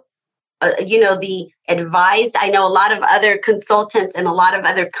do, the advised, I know a lot of other consultants and a lot of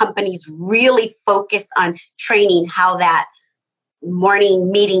other companies really focus on training how that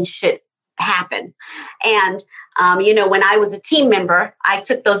morning meeting should happen. And, when I was a team member, I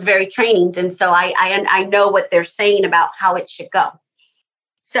took those very trainings. And so I know what they're saying about how it should go.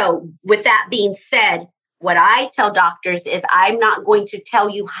 So with that being said, what I tell doctors is I'm not going to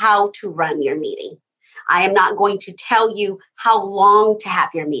tell you how to run your meeting. I am not going to tell you how long to have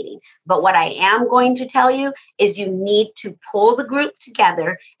your meeting. But what I am going to tell you is you need to pull the group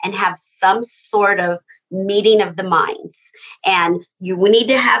together and have some sort of meeting of the minds. And we need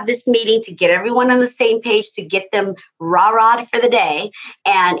to have this meeting to get everyone on the same page, to get them rah-rah for the day.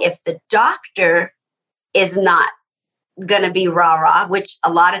 And if the doctor is not going to be rah-rah, which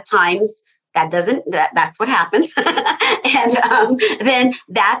a lot of times that's what happens. And then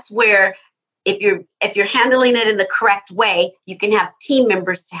that's where if you're handling it in the correct way, you can have team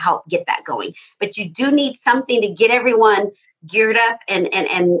members to help get that going. But you do need something to get everyone geared up and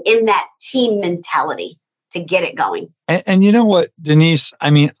in that team mentality. to get it going. And you know what, Denise? I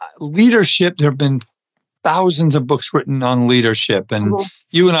mean, leadership, there have been thousands of books written on leadership. And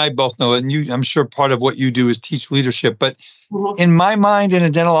you and I both know it. And I'm sure part of what you do is teach leadership. But in my mind, in a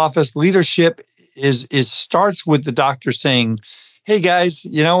dental office, leadership is starts with the doctor saying, hey, guys,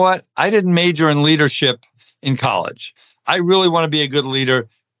 you know what? I didn't major in leadership in college. I really want to be a good leader.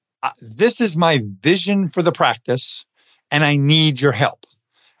 This is my vision for the practice, and I need your help.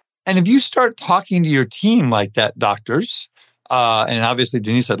 And if you start talking to your team like that, doctors, and obviously,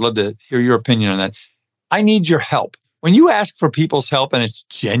 Denise, I'd love to hear your opinion on that. I need your help. When you ask for people's help and it's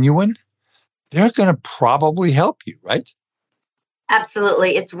genuine, they're going to probably help you, right?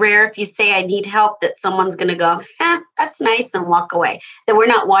 Absolutely. It's rare if you say I need help that someone's going to go, that's nice, and walk away. That we're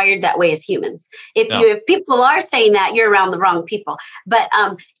not wired that way as humans. If people are saying that, you're around the wrong people. But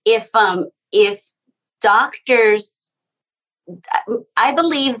if doctors, I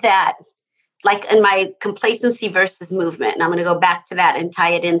believe that, like in my complacency versus movement, and I'm going to go back to that and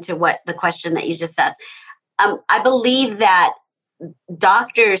tie it into what the question that you just asked. I believe that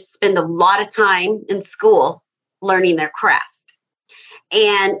doctors spend a lot of time in school learning their craft.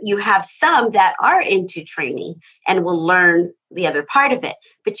 And you have some that are into training and will learn the other part of it,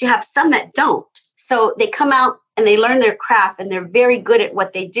 but you have some that don't. So they come out and they learn their craft and they're very good at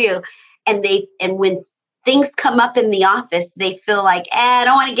what they do. And when things come up in the office, they feel like, I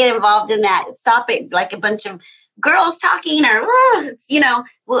don't want to get involved in that. Stop it. Like a bunch of girls talking or, we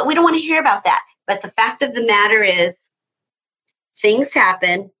don't want to hear about that. But the fact of the matter is things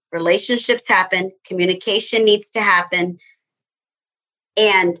happen, relationships happen, communication needs to happen.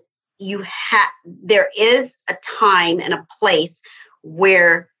 And there is a time and a place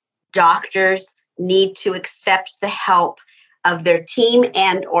where doctors need to accept the help of their team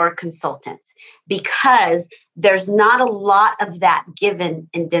and or consultants, because there's not a lot of that given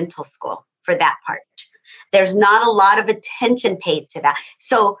in dental school for that part. There's not a lot of attention paid to that.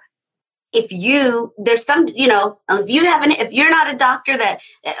 So if you're not a doctor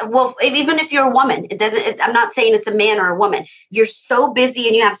even if you're a woman, I'm not saying it's a man or a woman, you're so busy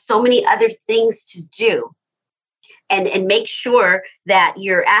and you have so many other things to do, and make sure that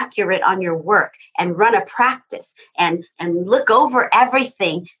you're accurate on your work and run a practice and look over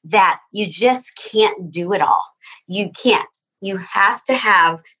everything, that you just can't do it all. You can't. You have to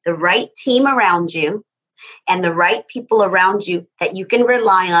have the right team around you and the right people around you that you can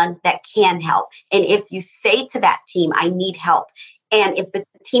rely on that can help. And if you say to that team, I need help, and if the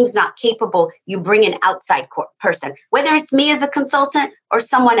team's not capable, you bring an outside person, whether it's me as a consultant or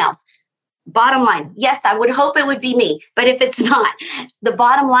someone else. Bottom line, yes, I would hope it would be me, but if it's not, the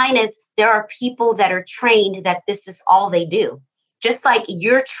bottom line is there are people that are trained that this is all they do. Just like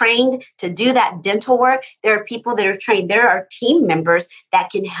you're trained to do that dental work, there are people that are trained. There are team members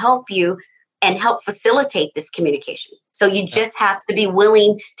that can help you and help facilitate this communication. So you just have to be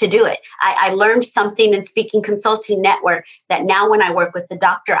willing to do it. I learned something in Speaking Consulting Network that now when I work with the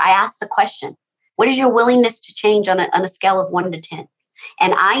doctor, I ask the question, what is your willingness to change on a scale of 1 to 10?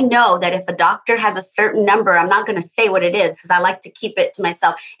 And I know that if a doctor has a certain number, I'm not going to say what it is because I like to keep it to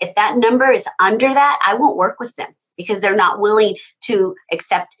myself. If that number is under that, I won't work with them because they're not willing to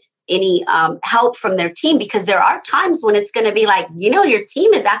accept any help from their team, because there are times when it's going to be like, your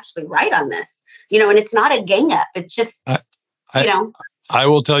team is actually right on this, and it's not a gang up. It's just, I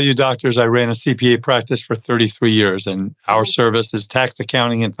will tell you, doctors, I ran a CPA practice for 33 years, and our service is tax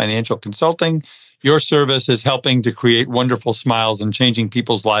accounting and financial consulting. Your service is helping to create wonderful smiles and changing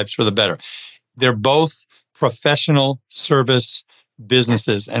people's lives for the better. They're both professional service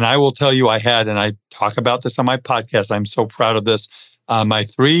businesses. And I will tell you, and I talk about this on my podcast, I'm so proud of this. My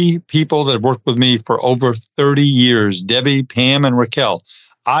 3 people that have worked with me for over 30 years, Debbie, Pam, and Raquel,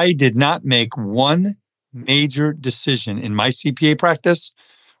 I did not make one major decision in my CPA practice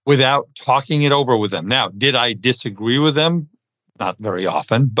without talking it over with them. Now, did I disagree with them? Not very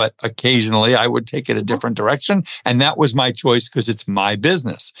often, but occasionally I would take it a different direction. And that was my choice because it's my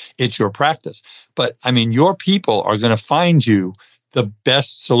business. It's your practice. But your people are going to find you the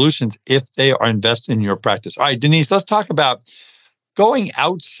best solutions if they are invested in your practice. All right, Denise, let's talk about going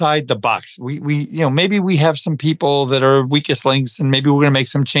outside the box. We maybe we have some people that are weakest links and maybe we're going to make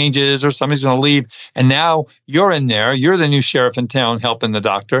some changes or somebody's going to leave. And now you're in there. You're the new sheriff in town helping the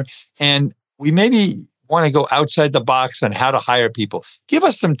doctor. And we maybe want to go outside the box on how to hire people. Give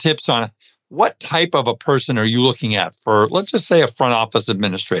us some tips on what type of a person are you looking at for, let's just say, a front office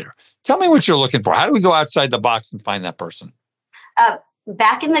administrator. Tell me what you're looking for. How do we go outside the box and find that person?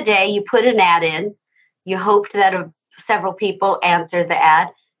 Back in the day, you put an ad in. You hoped that several people answered the ad.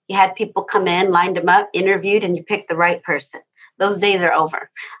 You had people come in, lined them up, interviewed, and you picked the right person. Those days are over.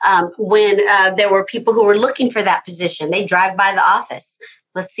 When there were people who were looking for that position, they drive by the office.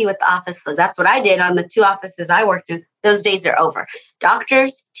 Let's see what the office looks. That's what I did on the 2 offices I worked in. Those days are over.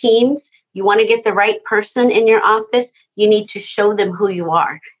 Doctors, teams, you want to get the right person in your office, you need to show them who you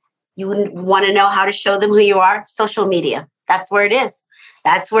are. You want to know how to show them who you are? Social media. That's where it is.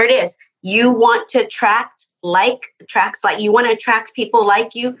 That's where it is. You want to attract you want to attract people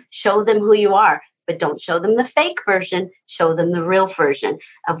like you, show them who you are, but don't show them the fake version. Show them the real version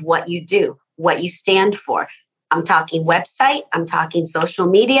of what you do, what you stand for. I'm talking website. I'm talking social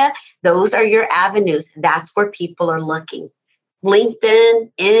media. Those are your avenues. That's where people are looking.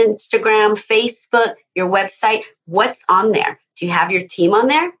 LinkedIn, Instagram, Facebook, your website. What's on there? Do you have your team on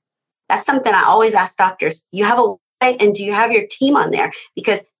there? That's something I always ask doctors. You have a website and do you have your team on there?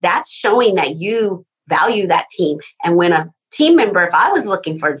 Because that's showing that you value that team. And when a team member, if I was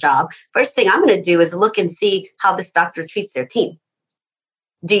looking for a job, first thing I'm going to do is look and see how this doctor treats their team.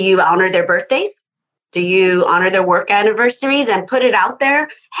 Do you honor their birthdays? Do you honor their work anniversaries and put it out there?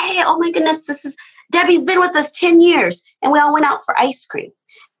 Hey, oh my goodness, Debbie's been with us 10 years and we all went out for ice cream.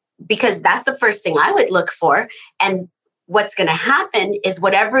 Because that's the first thing I would look for. And what's going to happen is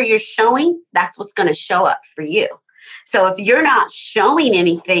whatever you're showing, that's what's going to show up for you. So if you're not showing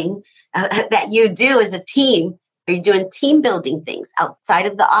anything that you do as a team, are you doing team building things outside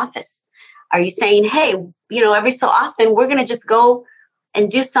of the office? Are you saying, hey, every so often we're going to just go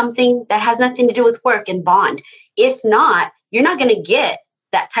and do something that has nothing to do with work and bond? If not, you're not going to get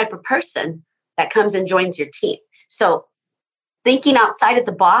that type of person that comes and joins your team. So thinking outside of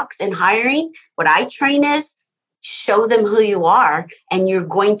the box and hiring, what I train is show them who you are and you're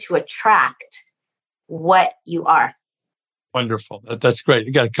going to attract what you are. Wonderful. That's great.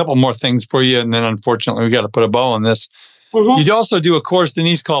 We got a couple more things for you. And then unfortunately, we got to put a bow on this. Mm-hmm. You also do a course,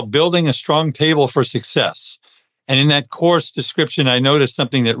 Denise, called Building a Strong Table for Success. And in that course description, I noticed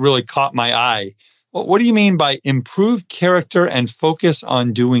something that really caught my eye. What do you mean by improve character and focus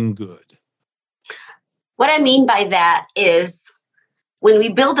on doing good? What I mean by that is when we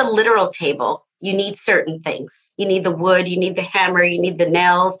build a literal table, you need certain things. You need the wood, you need the hammer, you need the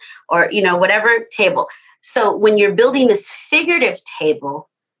nails, or, whatever table. So when you're building this figurative table,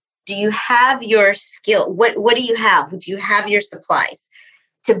 do you have your skill? What do you have? Do you have your supplies?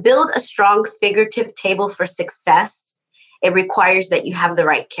 To build a strong figurative table for success, it requires that you have the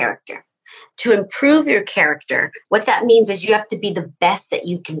right character. To improve your character, what that means is you have to be the best that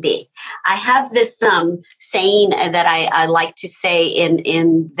you can be. I have this saying that I like to say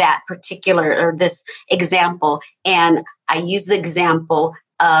in that particular, or this example, and I use the example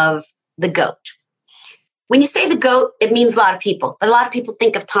of the GOAT. When you say the GOAT, it means a lot of people, but a lot of people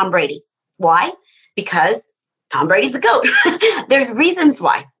think of Tom Brady. Why? Because Tom Brady's a GOAT. There's reasons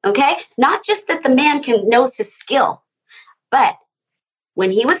why, okay? Not just that the man knows his skill, but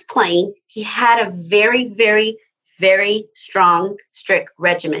when he was playing, he had a very, very, very strong, strict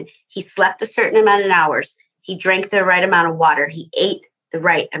regimen. He slept a certain amount of hours. He drank the right amount of water. He ate the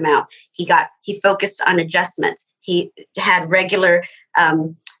right amount. He focused on adjustments. He had regular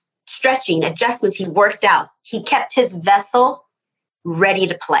stretching, adjustments. He worked out. He kept his vessel ready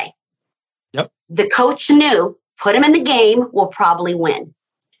to play. Yep. The coach knew, put him in the game, will probably win.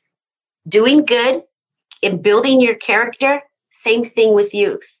 Doing good and building your character, same thing with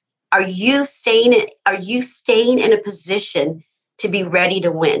you. Are you staying in a position to be ready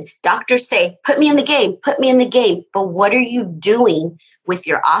to win? Doctors say, put me in the game, put me in the game. But what are you doing with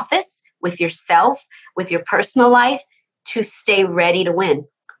your office, with yourself, with your personal life to stay ready to win?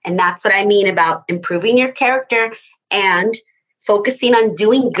 And that's what I mean about improving your character and focusing on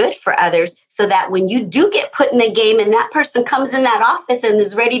doing good for others so that when you do get put in the game and that person comes in that office and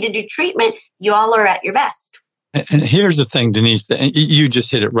is ready to do treatment, you all are at your best. And here's the thing, Denise, you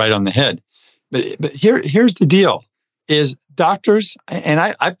just hit it right on the head. But here's the deal, is doctors, and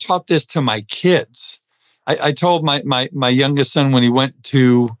I've taught this to my kids. I told my youngest son when he went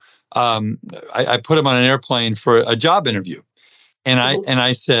to, I put him on an airplane for a job interview. And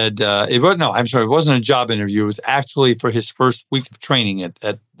I said, it wasn't a job interview. It was actually for his first week of training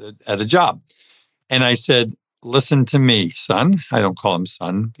at a job. And I said, listen to me, son. I don't call him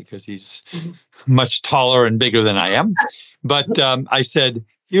son because he's much taller and bigger than I am. But I said,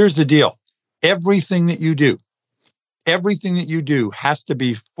 here's the deal. Everything that you do has to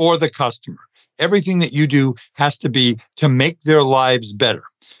be for the customer. Everything that you do has to be to make their lives better.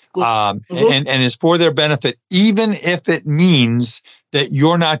 And is for their benefit, even if it means that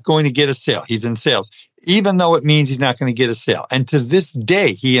you're not going to get a sale. He's in sales, even though it means he's not going to get a sale. And to this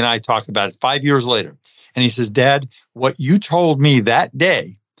day, he and I talked about it 5 years later. And he says, Dad, what you told me that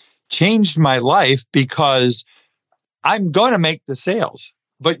day changed my life because I'm going to make the sales,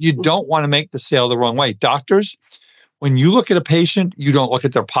 but you don't want to make the sale the wrong way. Doctors, when you look at a patient, you don't look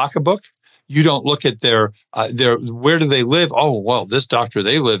at their pocketbook. You don't look at their where do they live? Oh, well, this doctor,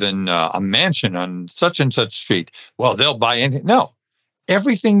 they live in a mansion on such and such street. Well, they'll buy anything. No,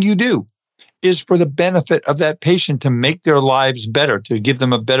 everything you do is for the benefit of that patient, to make their lives better, to give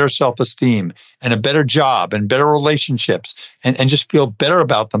them a better self-esteem and a better job and better relationships, and just feel better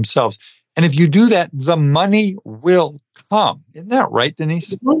about themselves. And if you do that, the money will come. Isn't that right,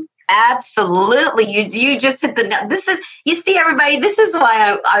 Denise? Absolutely. You just hit you see, everybody, this is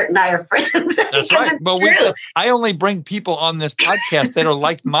why Art and I are friends. That's right. But I only bring people on this podcast that are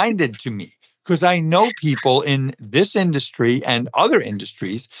like-minded to me, because I know people in this industry and other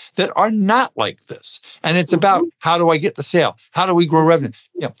industries that are not like this. And it's about, how do I get the sale? How do we grow revenue?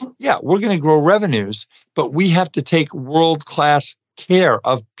 Yeah, we're going to grow revenues, but we have to take world-class care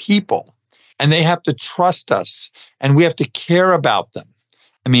of people, and they have to trust us, and we have to care about them.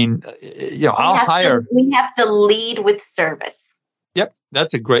 I mean, I'll hire. We have to lead with service. Yep,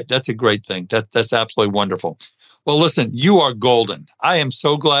 that's a great thing. That's absolutely wonderful. Well, listen, you are golden. I am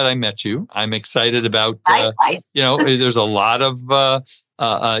so glad I met you. I'm excited about, there's a lot of,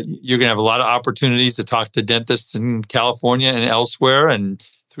 you're going to have a lot of opportunities to talk to dentists in California and elsewhere, and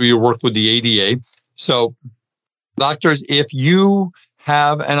through your work with the ADA. So, doctors, if you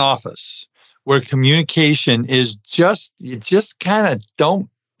have an office where communication is you just kind of don't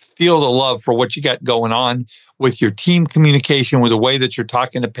feel the love for what you got going on with your team communication, with the way that you're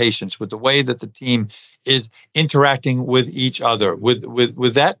talking to patients, with the way that the team is interacting with each other,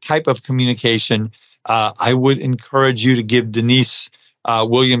 with that type of communication, I would encourage you to give Denise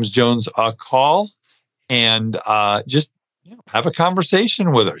Williams-Jones a call and just have a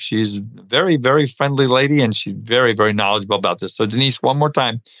conversation with her. She's a very, very friendly lady, and she's very, very knowledgeable about this. So, Denise, one more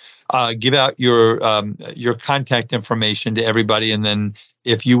time, give out your contact information to everybody, and then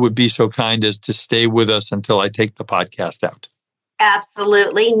if you would be so kind as to stay with us until I take the podcast out.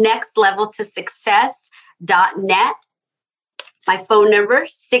 Absolutely. nextleveltosuccess.net. My phone number,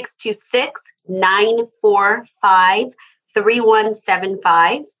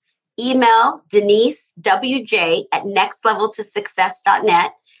 626-945-3175. Email Denise, WJ, at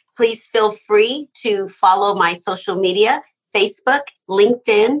nextleveltosuccess.net. Please feel free to follow my social media, Facebook,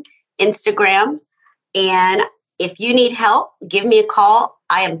 LinkedIn, Instagram. And if you need help, give me a call.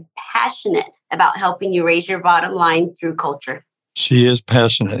 I am passionate about helping you raise your bottom line through culture. She is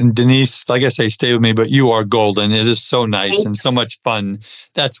passionate. And Denise, like I say, stay with me, but you are golden. It is so nice and so much fun.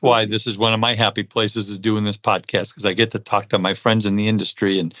 That's why this is one of my happy places, is doing this podcast, because I get to talk to my friends in the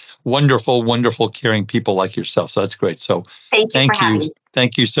industry and wonderful, wonderful, caring people like yourself. So that's great. So thank you.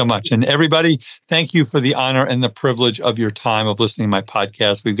 Thank you so much. And everybody, thank you for the honor and the privilege of your time of listening to my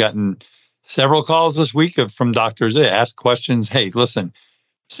podcast. We've gotten several calls this week from doctors. They ask questions. Hey, listen,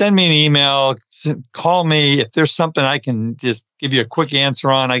 send me an email, call me. If there's something I can just give you a quick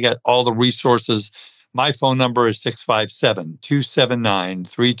answer on, I got all the resources. My phone number is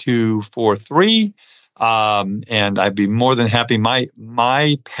 657-279-3243. And I'd be more than happy.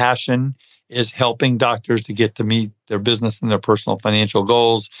 My passion is helping doctors to get to meet their business and their personal financial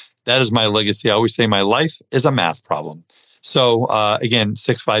goals. That is my legacy. I always say my life is a math problem. So again,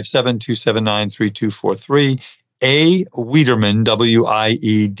 657-279-3243. A. Wiederman,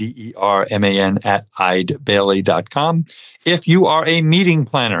 WIEDERMAN, at eidbailey.com. If you are a meeting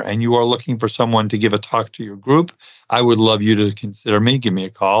planner and you are looking for someone to give a talk to your group, I would love you to consider me. Give me a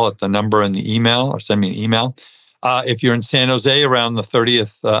call at the number in the email, or send me an email. If you're in San Jose around the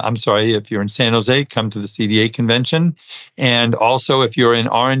 30th, if you're in San Jose, come to the CDA convention. And also, if you're in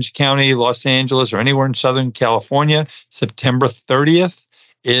Orange County, Los Angeles, or anywhere in Southern California, September 30th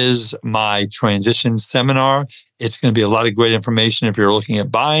is my transition seminar. It's going to be a lot of great information if you're looking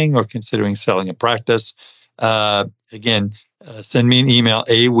at buying or considering selling a practice. Send me an email,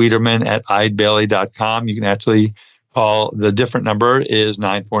 awiederman at eidbailey.com. You can actually call. The different number is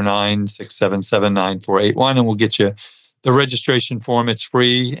 949-677-9481, and we'll get you the registration form. It's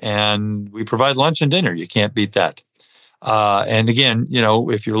free, and we provide lunch and dinner. You can't beat that. And again,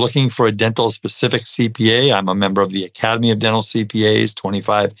 if you're looking for a dental-specific CPA, I'm a member of the Academy of Dental CPAs,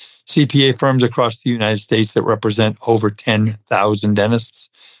 25 CPA firms across the United States that represent over 10,000 dentists.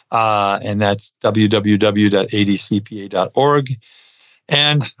 And that's www.adcpa.org.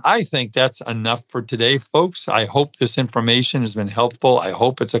 And I think that's enough for today, folks. I hope this information has been helpful. I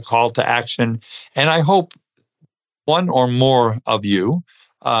hope it's a call to action. And I hope one or more of you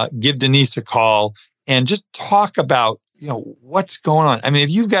give Denise a call and just talk about, what's going on. I mean,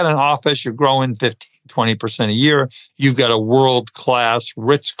 if you've got an office, you're growing 15, 20% a year. You've got a world-class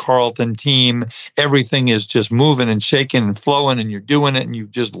Ritz-Carlton team. Everything is just moving and shaking and flowing, and you're doing it, and you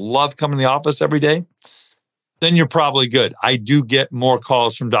just love coming to the office every day. Then you're probably good. I do get more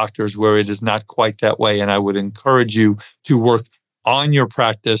calls from doctors where it is not quite that way, and I would encourage you to work on your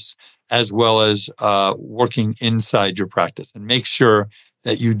practice as well as working inside your practice, and make sure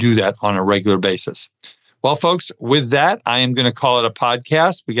that you do that on a regular basis. Well, folks, with that, I am going to call it a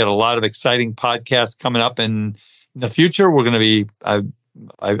podcast. We got a lot of exciting podcasts coming up in the future. We're going to be,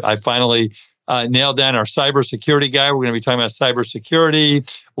 I finally nailed down our cybersecurity guy. We're going to be talking about cybersecurity.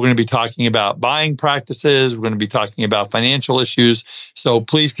 We're going to be talking about buying practices. We're going to be talking about financial issues. So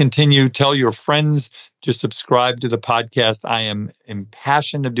please continue. Tell your friends to subscribe to the podcast. I am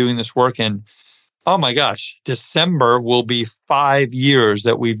impassioned of doing this work. And oh my gosh, December will be 5 years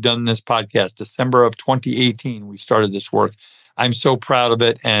that we've done this podcast. December of 2018, we started this work. I'm so proud of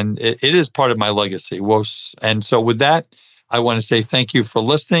it, and it is part of my legacy. And so with that, I want to say thank you for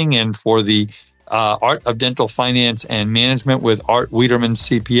listening, and for the Art of Dental Finance and Management with Art Wiederman,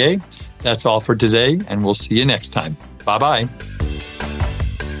 CPA. That's all for today, and we'll see you next time. Bye-bye.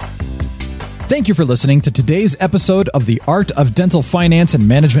 Thank you for listening to today's episode of the Art of Dental Finance and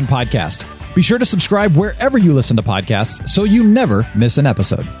Management podcast. Be sure to subscribe wherever you listen to podcasts so you never miss an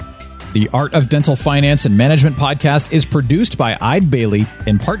episode. The Art of Dental Finance and Management podcast is produced by Eide Bailly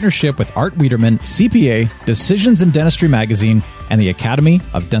in partnership with Art Wiederman, CPA, Decisions in Dentistry Magazine, and the Academy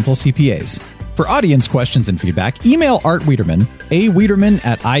of Dental CPAs. For audience questions and feedback, email Art Wiederman,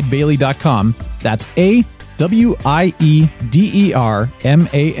 awiederman@eidebailly.com. That's AWIEDERMAN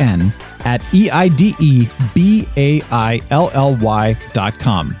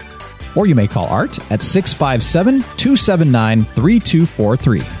 @EIDEBAILLY.com. Or you may call Art at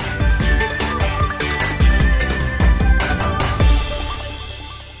 657-279-3243.